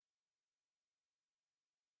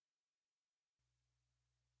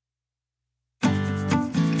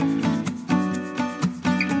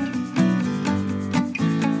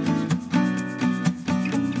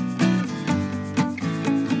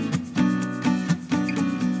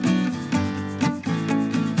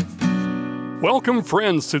Welcome,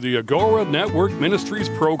 friends, to the Agora Network Ministries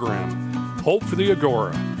program, Hope for the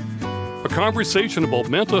Agora, a conversation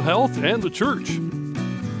about mental health and the church.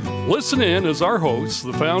 Listen in as our hosts,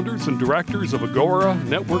 the founders and directors of Agora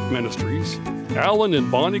Network Ministries, Alan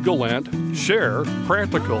and Bonnie Gallant, share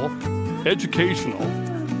practical, educational,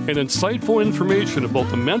 and insightful information about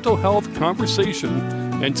the mental health conversation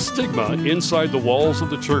and stigma inside the walls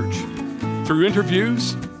of the church. Through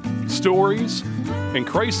interviews, stories, and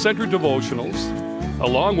Christ-centered devotionals,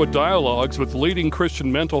 along with dialogues with leading Christian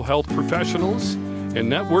mental health professionals and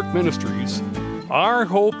network ministries, our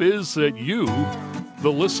hope is that you, the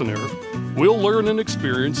listener, will learn and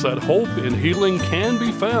experience that hope and healing can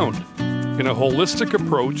be found in a holistic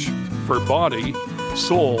approach for body,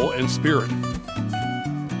 soul, and spirit.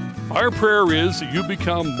 Our prayer is that you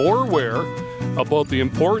become more aware about the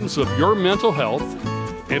importance of your mental health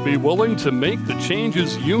and be willing to make the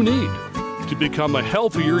changes you need to become a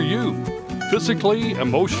healthier you, physically,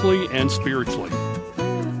 emotionally, and spiritually.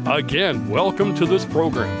 Again, welcome to this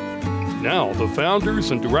program. Now, the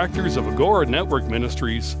founders and directors of Agora Network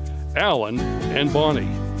Ministries, Alan and Bonnie.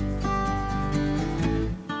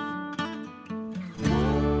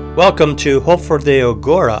 Welcome to Hope for the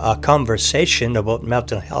Agora, a conversation about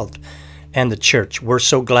mental health and the church. We're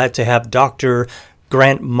so glad to have Dr.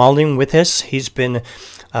 Grant Mulling with us. He's been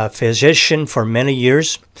a physician for many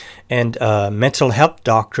years and a mental health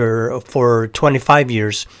doctor for 25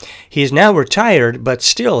 years. He's now retired, but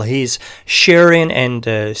still he's sharing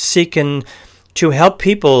and seeking to help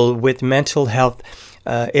people with mental health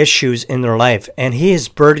issues in their life. And he is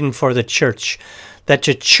burdened for the church, that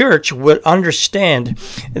the church would understand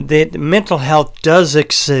that mental health does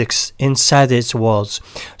exist inside its walls.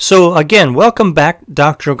 So again, welcome back,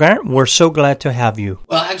 Dr. Grant. We're so glad to have you.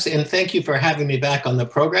 Well, actually, and thank you for having me back on the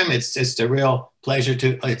program. It's just a real pleasure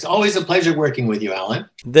it's always a pleasure working with you, Alan.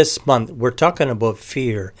 This month, we're talking about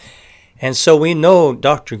fear. And so we know,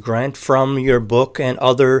 Dr. Grant, from your book and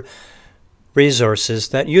other resources,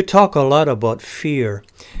 that you talk a lot about fear.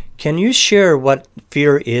 Can you share what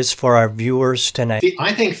fear is for our viewers tonight?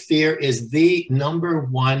 I think fear is the number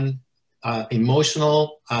one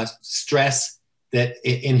emotional stress that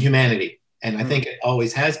in humanity, and I think it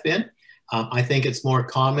always has been. I think it's more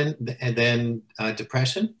common than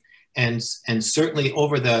depression, and certainly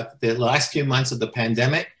over the last few months of the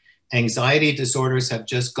pandemic, anxiety disorders have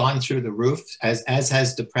just gone through the roof, as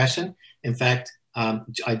has depression. In fact,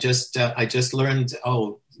 I just learned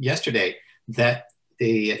yesterday that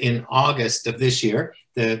in August of this year,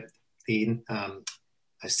 the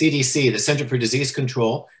CDC, the Center for Disease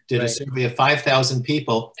Control, did a survey of 5,000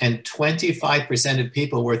 people, and 25% of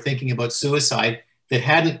people were thinking about suicide that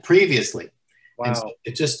hadn't previously. Wow. And so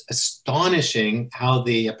it's just astonishing how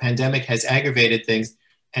the pandemic has aggravated things,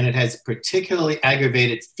 and it has particularly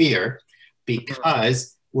aggravated fear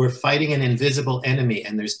because we're fighting an invisible enemy,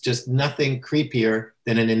 and there's just nothing creepier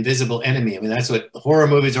than an invisible enemy. I mean, that's what horror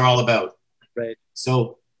movies are all about. Right.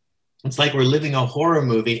 So it's like we're living a horror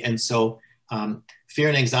movie. And so fear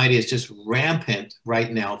and anxiety is just rampant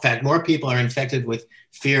right now. In fact, more people are infected with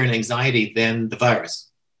fear and anxiety than the virus.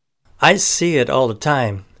 I see it all the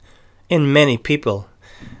time in many people.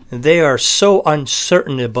 They are so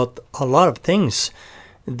uncertain about a lot of things.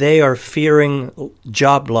 They are fearing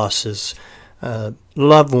job losses,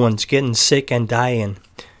 loved ones getting sick and dying,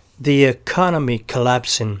 the economy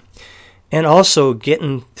collapsing, and also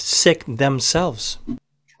getting sick themselves.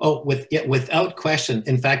 Oh, without question.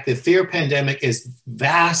 In fact, the fear pandemic is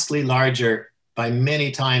vastly larger by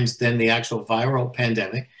many times than the actual viral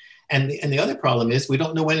pandemic. And the other problem is we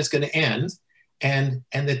don't know when it's going to end, and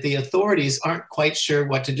that the authorities aren't quite sure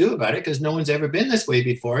what to do about it because no one's ever been this way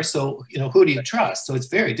before. So, who do you trust? So it's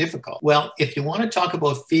very difficult. Well, if you want to talk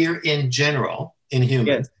about fear in general in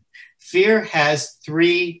humans, fear has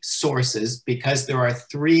three sources because there are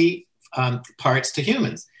three parts to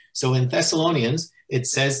humans. So in Thessalonians, it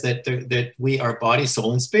says that we are body,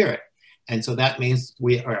 soul, and spirit. And so that means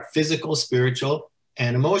we are physical, spiritual,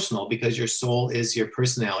 and emotional, because your soul is your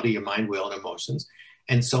personality, your mind, will, and emotions.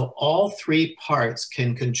 And so all three parts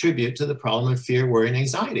can contribute to the problem of fear, worry, and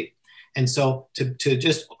anxiety. And so to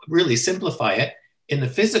just really simplify it, in the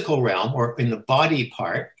physical realm or in the body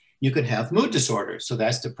part, you could have mood disorders. So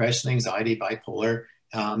that's depression, anxiety, bipolar,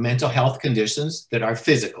 mental health conditions that are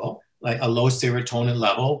physical. Like a low serotonin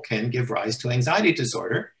level can give rise to anxiety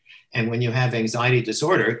disorder. And when you have anxiety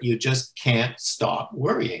disorder, you just can't stop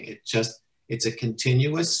worrying. It's a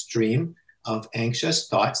continuous stream of anxious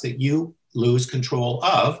thoughts that you lose control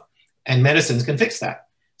of, and medicines can fix that.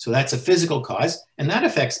 So that's a physical cause, and that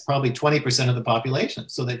affects probably 20% of the population.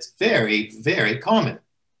 So that's very, very common.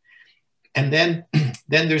 And then,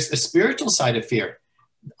 then there's a spiritual side of fear.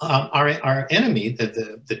 Our enemy,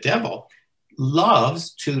 the devil,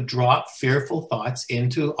 loves to drop fearful thoughts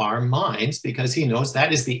into our minds because he knows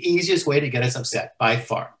that is the easiest way to get us upset by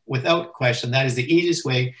far. Without question, that is the easiest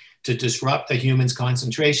way to disrupt a human's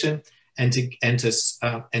concentration and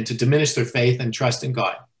to diminish their faith and trust in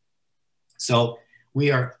God. So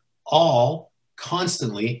we are all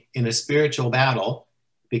constantly in a spiritual battle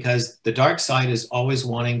because the dark side is always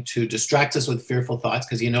wanting to distract us with fearful thoughts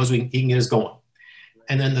because he knows he can get us going.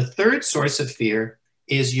 And then the third source of fear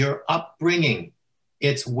is your upbringing.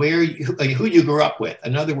 It's who you grew up with.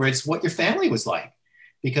 In other words, what your family was like.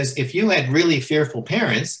 Because if you had really fearful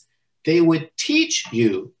parents, they would teach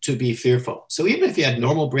you to be fearful. So even if you had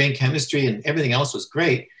normal brain chemistry and everything else was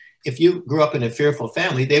great, if you grew up in a fearful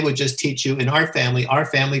family, they would just teach you, in our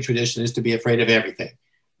family tradition is to be afraid of everything.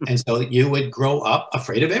 And so you would grow up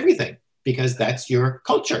afraid of everything because that's your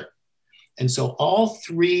culture. And so all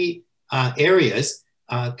three areas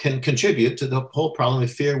can contribute to the whole problem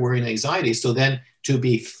of fear, worry, and anxiety. So then to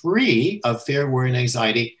be free of fear, worry, and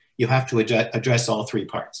anxiety, you have to address all three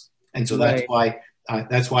parts. And so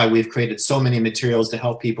that's why we've created so many materials to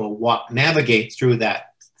help people navigate through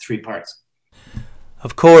that three parts.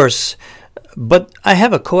 Of course, but I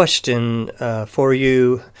have a question for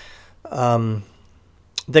you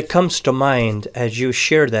that comes to mind as you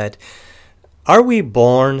share that. Are we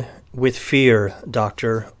born with fear,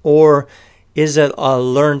 doctor, or is it a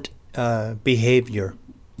learned behavior?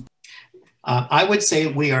 I would say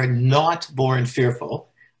we are not born fearful.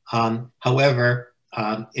 However,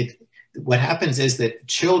 what happens is that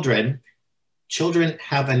children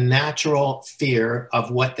have a natural fear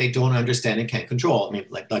of what they don't understand and can't control. I mean,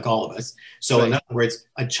 like all of us. So right. In other words,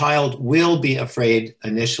 a child will be afraid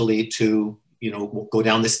initially to, go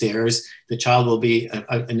down the stairs. The child will be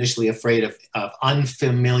initially afraid of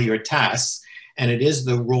unfamiliar tasks. And it is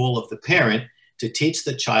the role of the parent to teach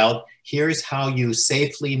the child, here's how you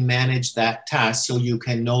safely manage that task so you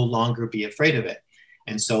can no longer be afraid of it.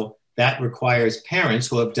 And so that requires parents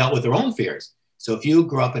who have dealt with their own fears. So if you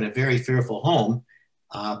grew up in a very fearful home,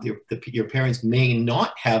 your parents may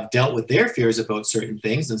not have dealt with their fears about certain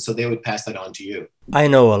things, and so they would pass that on to you. I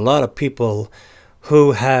know a lot of people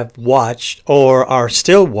who have watched or are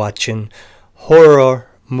still watching horror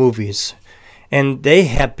movies, and they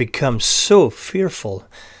have become so fearful.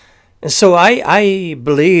 And so I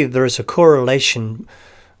believe there's a correlation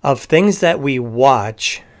of things that we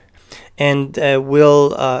watch and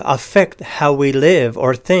will affect how we live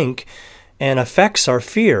or think and affects our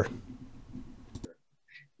fear.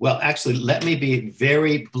 Well, actually, let me be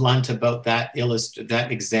very blunt about that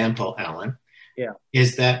example, Alan. Yeah.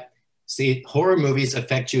 Is that, see, horror movies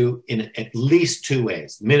affect you in at least two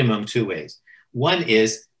ways, minimum two ways. One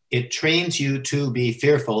is it trains you to be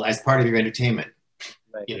fearful as part of your entertainment.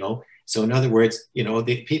 Right. So in other words,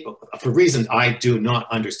 the people, for reasons I do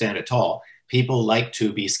not understand at all, people like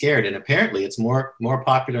to be scared. And apparently it's more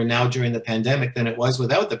popular now during the pandemic than it was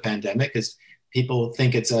without the pandemic, because people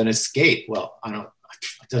think it's an escape. Well,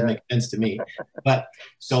 it doesn't make sense to me. But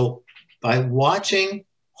so by watching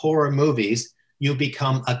horror movies, you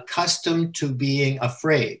become accustomed to being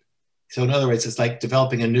afraid. So in other words, it's like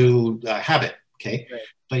developing a new habit, okay? Right.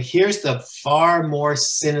 But here's the far more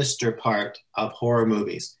sinister part of horror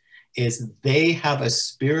movies, is they have a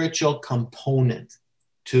spiritual component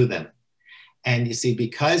to them. And you see,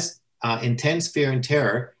 because intense fear and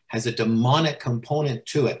terror has a demonic component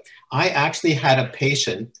to it. I actually had a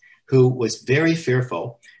patient who was very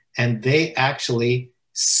fearful, and they actually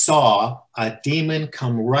saw a demon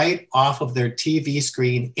come right off of their TV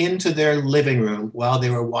screen into their living room while they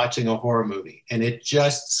were watching a horror movie. And it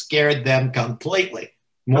just scared them completely,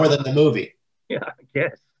 more than the movie. Yeah, I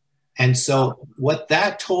guess. And so what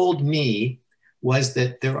that told me was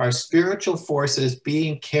that there are spiritual forces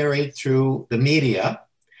being carried through the media,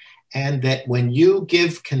 and that when you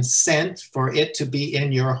give consent for it to be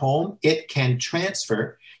in your home, it can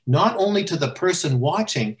transfer not only to the person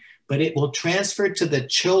watching, but it will transfer to the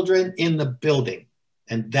children in the building.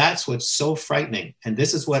 And that's what's so frightening. And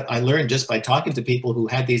this is what I learned just by talking to people who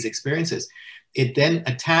had these experiences. It then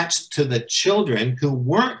attached to the children who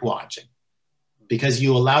weren't watching, because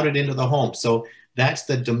you allowed it into the home. So that's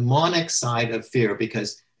the demonic side of fear,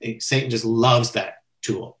 because Satan just loves that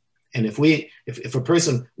tool. And if a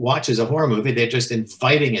person watches a horror movie, they're just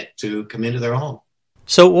inviting it to come into their home.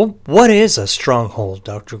 So what is a stronghold,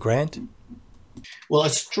 Dr. Grant? Well, a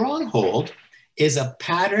stronghold is a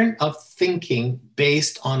pattern of thinking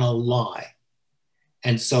based on a lie.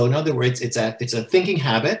 And so in other words, it's a thinking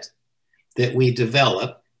habit that we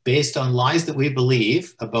develop based on lies that we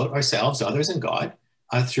believe about ourselves, others, and God,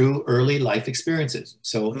 through early life experiences.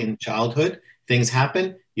 So in childhood, things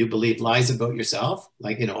happen. You believe lies about yourself,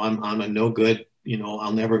 like, I'm a no good,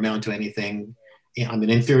 I'll never amount to anything. I'm an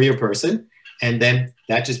inferior person. And then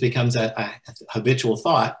that just becomes a habitual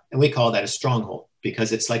thought. And we call that a stronghold,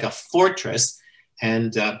 because it's like a fortress,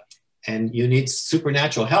 and you need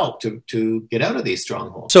supernatural help to get out of these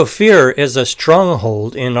strongholds. So fear is a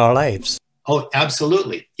stronghold in our lives. Oh,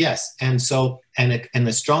 absolutely. Yes. And so, and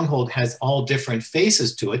the stronghold has all different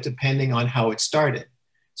faces to it, depending on how it started.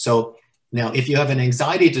 So now, if you have an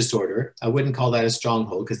anxiety disorder, I wouldn't call that a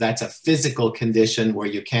stronghold, because that's a physical condition where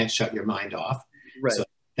you can't shut your mind off. Right. So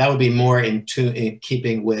that would be more in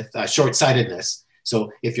keeping with short-sightedness.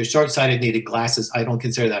 So if you're short-sighted, needed glasses, I don't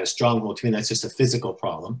consider that a stronghold. To me, that's just a physical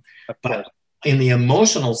problem. But in the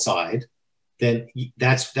emotional side, then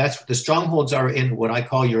that's the strongholds are in what I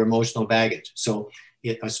call your emotional baggage. So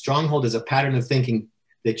a stronghold is a pattern of thinking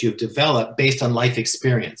that you've developed based on life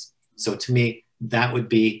experience. So to me, that would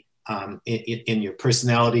be in your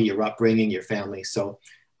personality, your upbringing, your family. So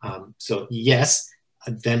yes,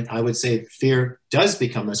 then I would say fear does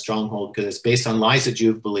become a stronghold, because it's based on lies that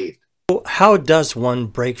you've believed. How does one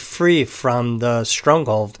break free from the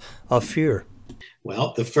stronghold of fear?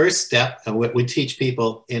 Well, the first step, and what we teach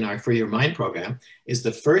people in our Free Your Mind program, is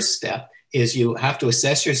the first step is you have to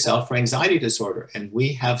assess yourself for anxiety disorder. And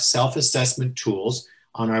we have self-assessment tools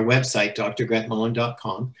on our website,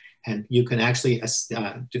 drgrantmullen.com. And you can actually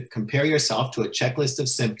compare yourself to a checklist of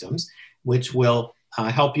symptoms, which will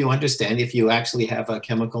help you understand if you actually have a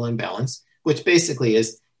chemical imbalance, which basically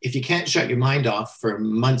is, if you can't shut your mind off for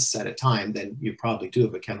months at a time, then you probably do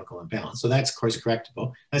have a chemical imbalance. So that's, of course,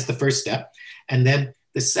 correctable. That's the first step. And then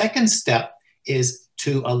the second step is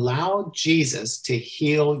to allow Jesus to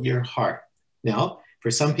heal your heart. Now, for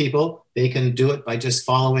some people, they can do it by just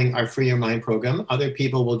following our Free Your Mind program. Other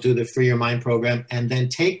people will do the Free Your Mind program and then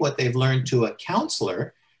take what they've learned to a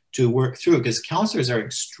counselor to work through, because counselors are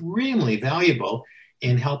extremely valuable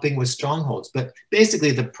in helping with strongholds. But basically,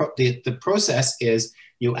 the process is,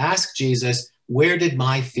 you ask Jesus, where did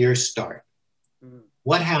my fear start?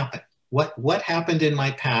 What happened? What happened in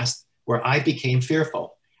my past where I became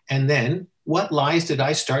fearful? And then what lies did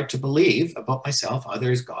I start to believe about myself,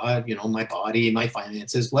 others, God, my body, my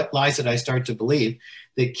finances? What lies did I start to believe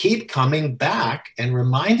that keep coming back and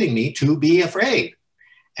reminding me to be afraid?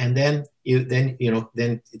 And then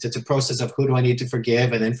it's a process of, who do I need to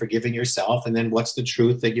forgive? And then forgiving yourself. And then what's the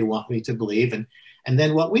truth that you want me to believe? And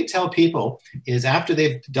then what we tell people is, after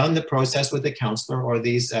they've done the process with the counselor or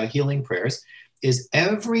these healing prayers, is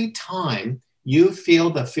every time you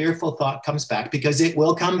feel the fearful thought comes back, because it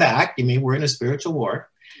will come back, we're in a spiritual war,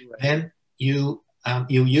 right. Then you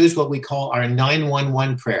use what we call our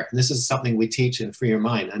 911 prayer. And this is something we teach in Free Your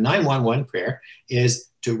Mind. A 911 prayer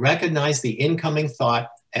is to recognize the incoming thought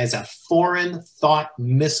as a foreign thought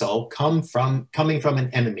missile coming from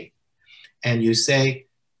an enemy. And you say,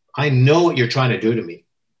 I know what you're trying to do to me.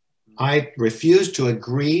 I refuse to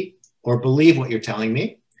agree or believe what you're telling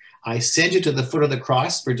me. I send you to the foot of the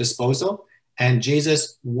cross for disposal. And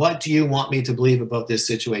Jesus, what do you want me to believe about this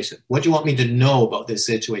situation? What do you want me to know about this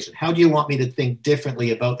situation? How do you want me to think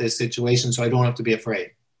differently about this situation so I don't have to be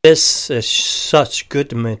afraid? This is such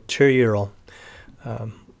good material.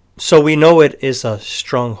 So we know it is a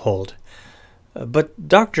stronghold. But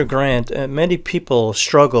Dr. Grant, many people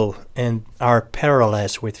struggle and are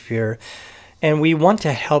paralyzed with fear, and we want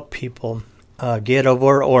to help people get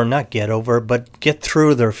over, or not get over, but get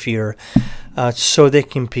through their fear so they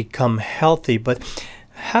can become healthy. But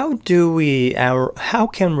how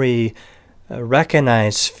can we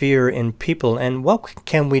recognize fear in people, and what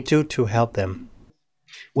can we do to help them?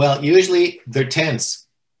 Well, usually they're tense.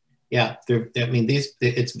 Yeah,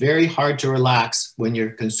 it's very hard to relax when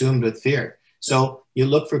you're consumed with fear. So you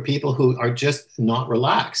look for people who are just not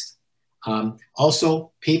relaxed.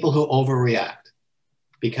 Also, people who overreact.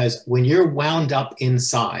 Because when you're wound up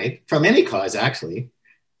inside, from any cause actually,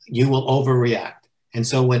 you will overreact. And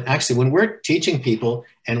so when we're teaching people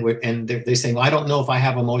and they're saying, well, I don't know if I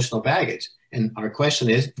have emotional baggage. And our question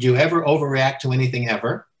is, do you ever overreact to anything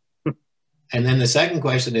ever? And then the second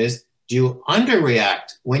question is, do you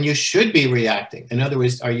underreact when you should be reacting? In other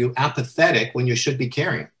words, are you apathetic when you should be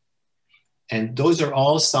caring? And those are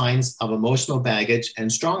all signs of emotional baggage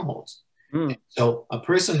and strongholds. So a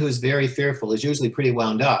person who's very fearful is usually pretty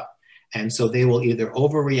wound up. And so they will either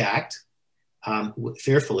overreact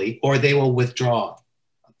fearfully, or they will withdraw.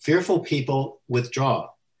 Fearful people withdraw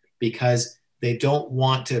because they don't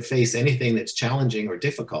want to face anything that's challenging or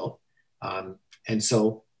difficult. And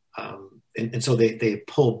so they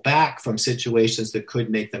pull back from situations that could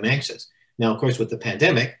make them anxious. Now, of course, with the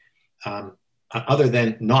pandemic, other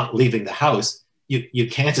than not leaving the house, you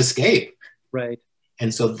can't escape. Right.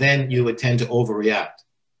 And so then you would tend to overreact.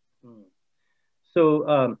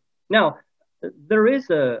 So now there is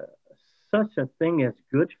such a thing as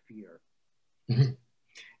good fear. Mm-hmm.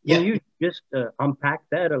 Yeah. Can you just unpack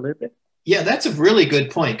that a little bit? Yeah, that's a really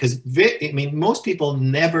good point, because most people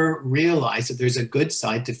never realize that there's a good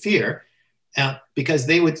side to fear, because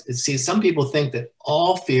they would see, some people think that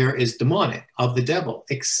all fear is demonic, of the devil,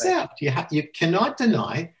 except you cannot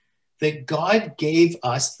deny that God gave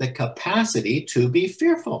us the capacity to be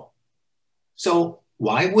fearful. So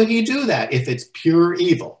why would he do that if it's pure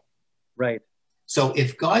evil? Right. So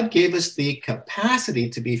if God gave us the capacity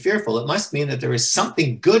to be fearful, it must mean that there is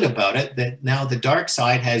something good about it that now the dark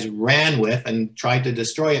side has ran with and tried to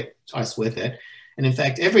destroy us with it. And in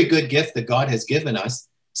fact, every good gift that God has given us,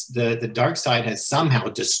 the dark side has somehow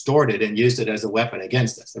distorted and used it as a weapon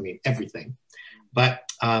against us. I mean, everything. But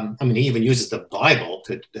he even uses the Bible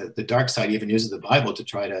the dark side even uses the Bible to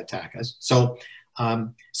try to attack us. So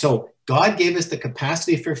God gave us the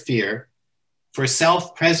capacity for fear, for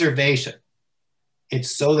self-preservation.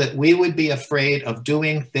 It's so that we would be afraid of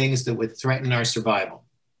doing things that would threaten our survival.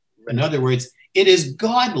 In other words, it is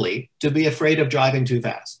godly to be afraid of driving too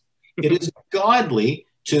fast. It is godly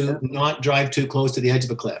to not drive too close to the edge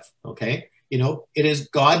of a cliff, okay? It is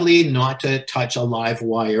godly not to touch a live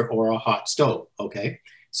wire or a hot stove, okay?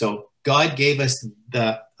 So God gave us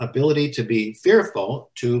the ability to be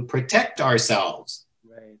fearful to protect ourselves.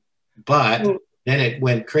 Right. But then it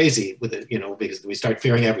went crazy with it, because we start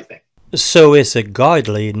fearing everything. So is it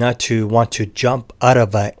godly not to want to jump out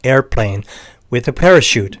of an airplane with a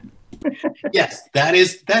parachute? Yes, that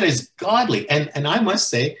is godly. And I must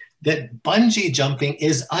say that bungee jumping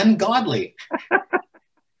is ungodly.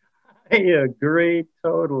 I agree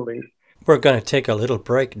totally. We're going to take a little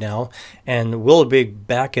break now, and we'll be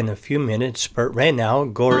back in a few minutes. But right now,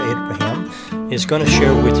 Gora Abraham is going to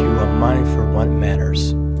share with you a mind for what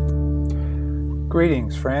matters.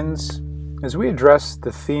 Greetings, friends. As we address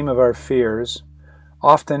the theme of our fears,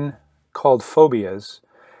 often called phobias,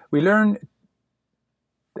 we learn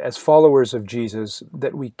as followers of Jesus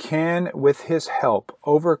that we can, with his help,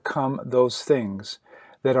 overcome those things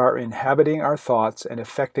that are inhabiting our thoughts and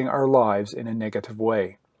affecting our lives in a negative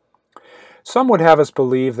way. Some would have us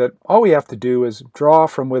believe that all we have to do is draw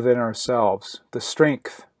from within ourselves the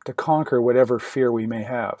strength to conquer whatever fear we may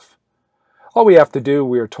have. All we have to do,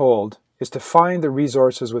 we are told, is to find the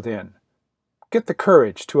resources within. Get the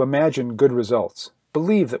courage to imagine good results.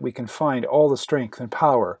 Believe that we can find all the strength and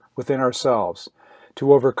power within ourselves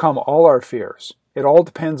to overcome all our fears. It all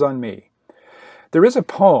depends on me. There is a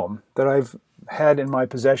poem that I've had in my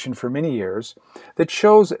possession for many years that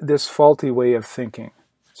shows this faulty way of thinking.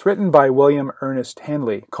 It's written by William Ernest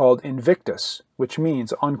Henley, called Invictus, which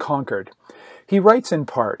means unconquered. He writes in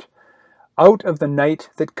part, "Out of the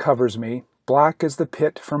night that covers me, black as the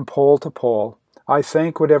pit from pole to pole, I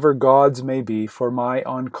thank whatever gods may be for my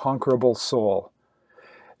unconquerable soul."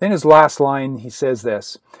 Then his last line, he says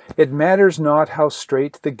this, "It matters not how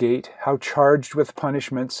straight the gate, how charged with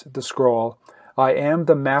punishments the scroll, I am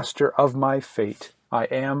the master of my fate, I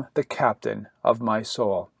am the captain of my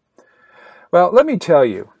soul." Well, let me tell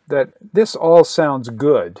you that this all sounds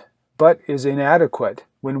good, but is inadequate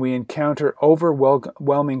when we encounter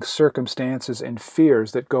overwhelming circumstances and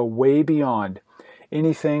fears that go way beyond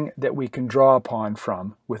anything that we can draw upon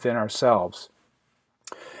from within ourselves.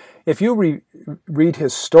 If you read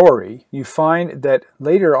his story, you find that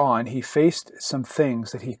later on he faced some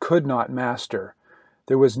things that he could not master.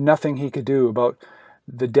 There was nothing he could do about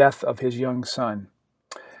the death of his young son.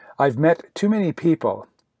 I've met too many people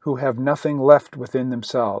who have nothing left within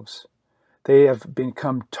themselves. They have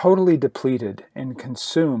become totally depleted and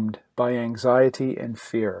consumed by anxiety and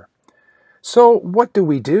fear. So what do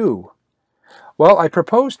we do? Well, I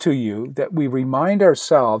propose to you that we remind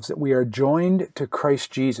ourselves that we are joined to Christ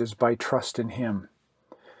Jesus by trust in him.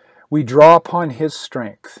 We draw upon his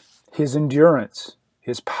strength, his endurance,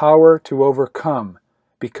 his power to overcome,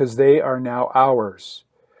 because they are now ours.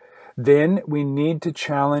 Then we need to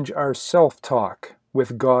challenge our self-talk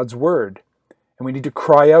with God's word, and we need to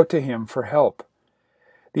cry out to him for help.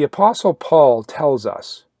 The Apostle Paul tells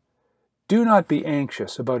us, "Do not be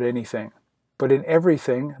anxious about anything, but in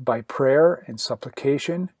everything, by prayer and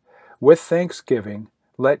supplication, with thanksgiving,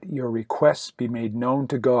 let your requests be made known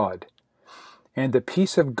to God. And the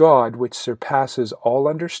peace of God, which surpasses all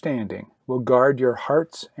understanding, will guard your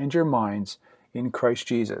hearts and your minds in Christ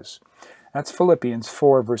Jesus." That's Philippians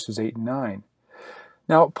 4, verses 8 and 9.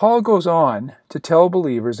 Now, Paul goes on to tell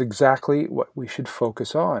believers exactly what we should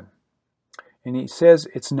focus on. And he says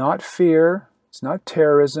it's not fear It's not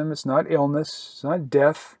terrorism. It's not illness. It's not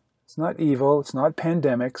death. It's not evil. It's not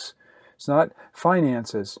pandemics. It's not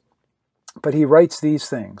finances. But he writes these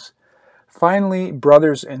things. Finally,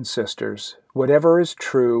 brothers and sisters, whatever is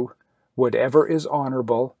true, whatever is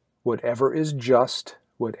honorable, whatever is just,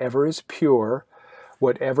 whatever is pure,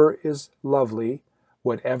 whatever is lovely,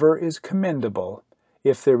 whatever is commendable,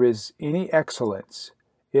 if there is any excellence,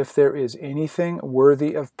 if there is anything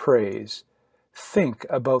worthy of praise, think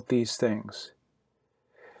about these things.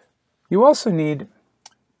 You also need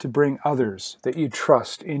to bring others that you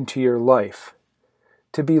trust into your life,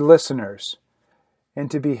 to be listeners and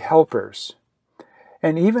to be helpers,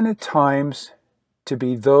 and even at times to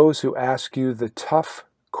be those who ask you the tough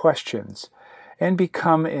questions and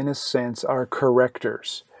become, in a sense, our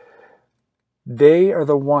correctors. They are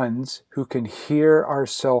the ones who can hear our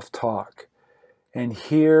self-talk and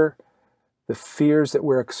hear the fears that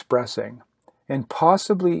we're expressing, and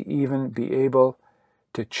possibly even be able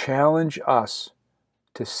to challenge us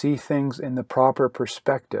to see things in the proper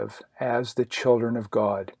perspective as the children of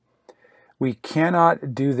God. We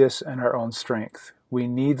cannot do this in our own strength. We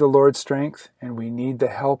need the Lord's strength, and we need the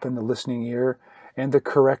help and the listening ear and the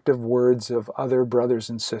corrective words of other brothers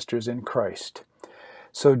and sisters in Christ.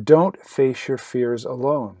 So don't face your fears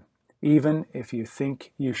alone, even if you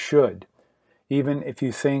think you should, even if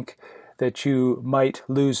you think that you might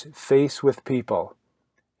lose face with people,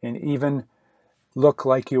 and even look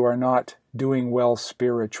like you are not doing well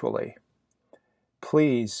spiritually.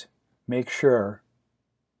 Please make sure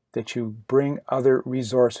that you bring other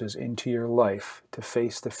resources into your life to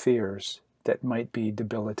face the fears that might be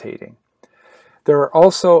debilitating. There are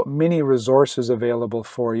also many resources available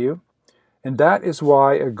for you, and that is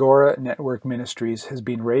why Agora Network Ministries has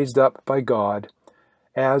been raised up by God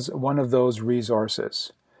as one of those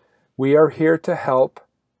resources. We are here to help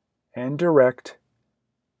and direct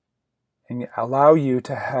and allow you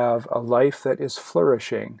to have a life that is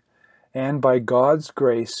flourishing, and by God's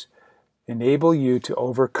grace, enable you to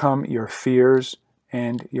overcome your fears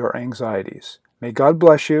and your anxieties. May God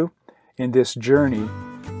bless you in this journey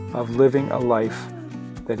of living a life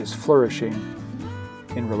that is flourishing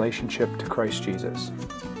in relationship to Christ Jesus.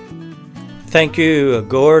 Thank you,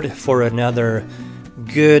 Gord, for another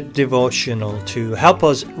good devotional to help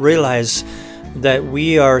us realize that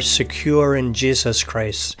we are secure in Jesus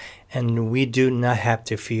Christ and we do not have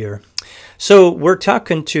to fear. So we're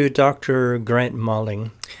talking to Dr. Grant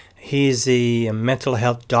Malling. He's a mental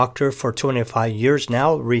health doctor for 25 years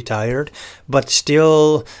now, retired, but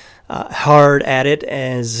still hard at it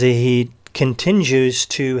as he continues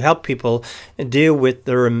to help people deal with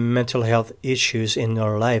their mental health issues in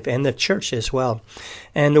their life, and the church as well.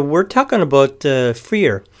 And we're talking about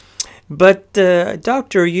fear. But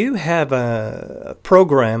Doctor, you have a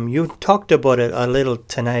program, you talked about it a little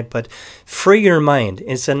tonight, but Free Your Mind.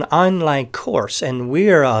 It's an online course, and we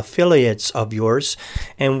are affiliates of yours,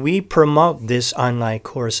 and we promote this online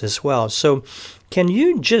course as well. So can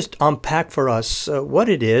you just unpack for us what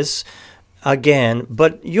it is again,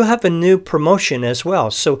 but you have a new promotion as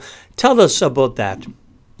well. So tell us about that.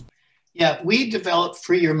 Yeah, we developed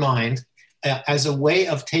Free Your Mind as a way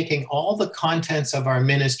of taking all the contents of our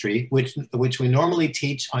ministry, which we normally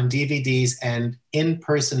teach on DVDs and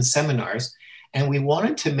in-person seminars, and we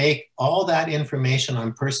wanted to make all that information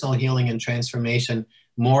on personal healing and transformation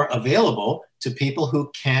more available to people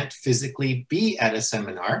who can't physically be at a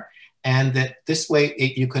seminar, and that this way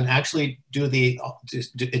you can actually do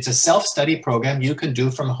it's a self-study program you can do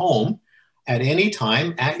from home at any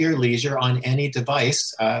time, at your leisure, on any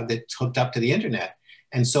device that's hooked up to the internet.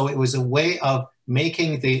 And so it was a way of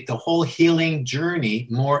making the whole healing journey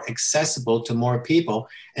more accessible to more people.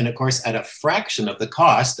 And of course, at a fraction of the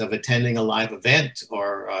cost of attending a live event,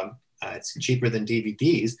 or it's cheaper than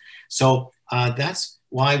DVDs. So that's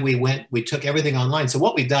why we took everything online. So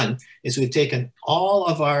what we've done is we've taken all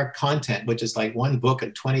of our content, which is like one book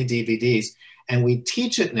and 20 DVDs, and we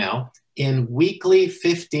teach it now in weekly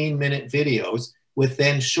 15-minute videos with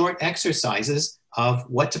then short exercises of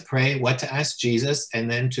what to pray, what to ask Jesus,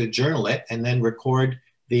 and then to journal it, and then record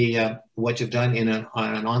what you've done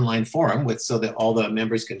on an online forum so that all the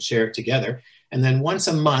members can share it together. And then once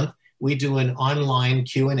a month, we do an online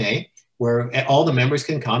Q&A where all the members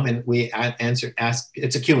can come and we ask,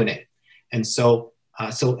 it's a Q&A. And so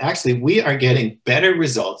actually we are getting better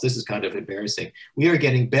results. This is kind of embarrassing. We are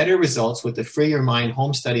getting better results with the Free Your Mind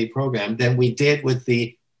home study program than we did with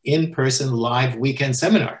the in-person live weekend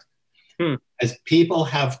seminars. As people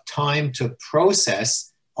have time to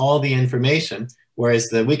process all the information, whereas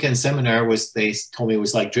the weekend seminar they told me it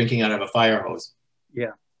was like drinking out of a fire hose.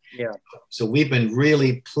 Yeah. So we've been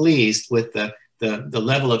really pleased with the the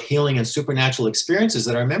level of healing and supernatural experiences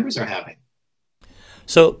that our members are having.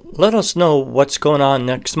 So let us know what's going on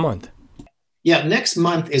next month. Yeah, next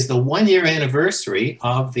month is the 1-year anniversary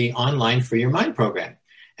of the online Free Your Mind program.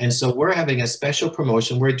 And so we're having a special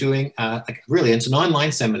promotion. We're doing, really, it's an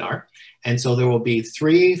online seminar. And so there will be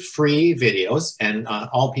 3 free videos, and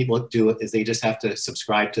all people do is they just have to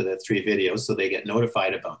subscribe to the 3 videos so they get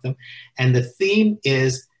notified about them. And the theme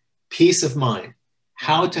is peace of mind,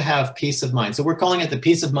 how to have peace of mind. So we're calling it the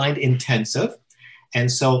Peace of Mind Intensive.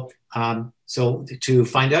 And so, so to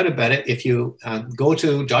find out about it, if you go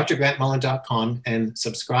to drgrantmullen.com and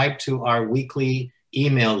subscribe to our weekly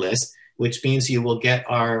email list, which means you will get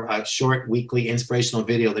our short weekly inspirational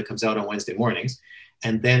video that comes out on Wednesday mornings.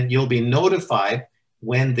 And then you'll be notified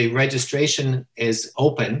when the registration is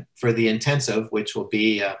open for the intensive, which will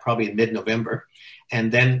be probably mid-November.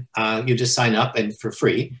 And then you just sign up and for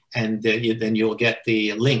free, and then you'll get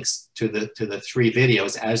the links to the 3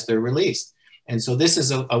 videos as they're released. And so this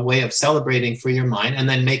is a way of celebrating Free Your Mind and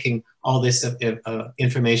then making all this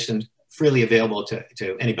information freely available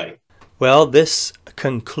to anybody. Well, this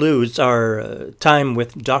concludes our time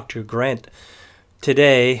with Dr. Grant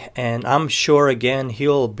today, and I'm sure again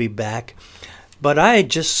he'll be back. But I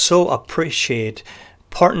just so appreciate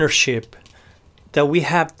partnership that we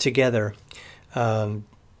have together.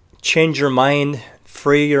 Change Your Mind,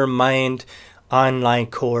 Free Your Mind online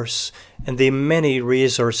course, and the many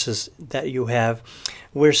resources that you have.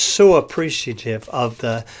 We're so appreciative of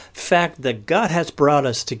the fact that God has brought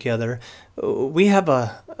us together. We have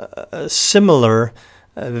a similar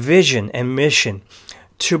vision and mission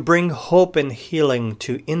to bring hope and healing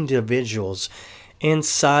to individuals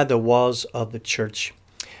inside the walls of the church.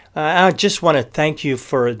 I just want to thank you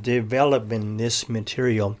for developing this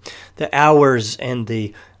material. The hours and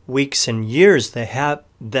the weeks and years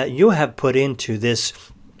that you have put into this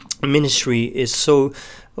ministry is so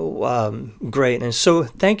great. And so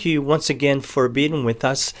thank you once again for being with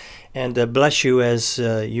us, and bless you as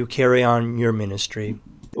you carry on your ministry.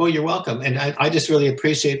 Well, you're welcome. And I just really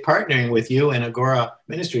appreciate partnering with you and Agora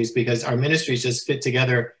Ministries, because our ministries just fit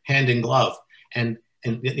together hand in glove. And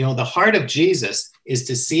you know, the heart of Jesus is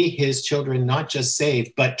to see his children not just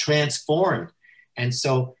saved, but transformed. And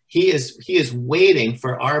so he is waiting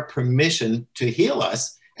for our permission to heal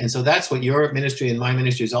us. And so that's what your ministry and my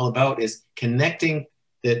ministry is all about, is connecting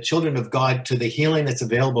the children of God to the healing that's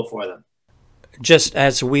available for them. Just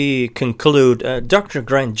as we conclude, Dr.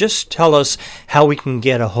 Grant, just tell us how we can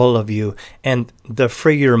get a hold of you and the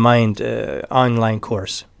Free Your Mind online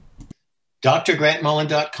course.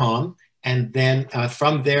 drgrantmullen.com. And then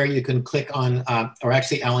from there, you can click on, or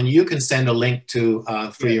actually, Alan, you can send a link to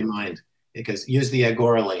Free Your Mind, because use the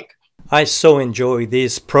Agora link. I so enjoy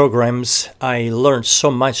these programs. I learned so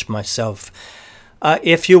much myself.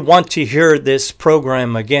 If you want to hear this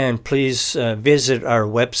program again, please visit our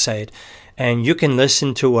website, and you can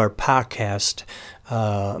listen to our podcast.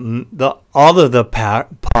 All of the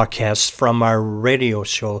podcasts from our radio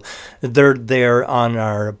show, they're there on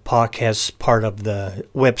our podcast part of the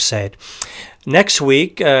website. Next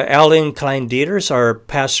week, Alan Klein-Dieters, our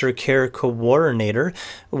pastor care coordinator,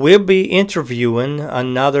 will be interviewing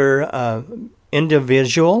another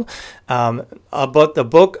individual about the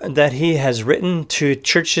book that he has written to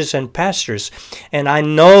churches and pastors. And I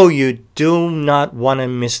know you do not want to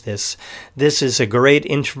miss this. This is a great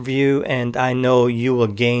interview, and I know you will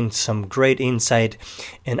gain some great insight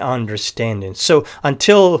and understanding. So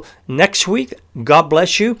until next week, God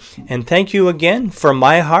bless you, and thank you again from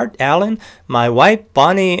my heart, Alan, my wife,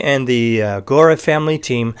 Bonnie, and the Agora family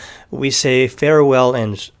team. We say farewell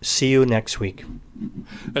and see you next week.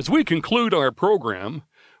 As we conclude our program,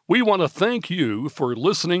 we want to thank you for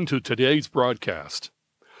listening to today's broadcast.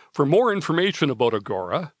 For more information about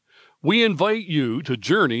Agora, we invite you to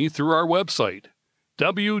journey through our website,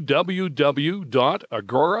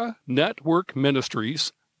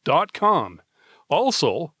 www.agoranetworkministries.com.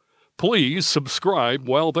 Also, please subscribe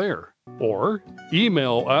while there, or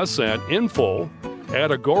email us at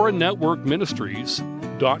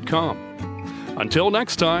info@agoranetworkministries.com. Until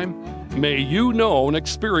next time, may you know and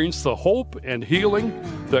experience the hope and healing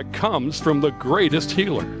that comes from the greatest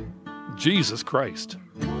healer, Jesus Christ.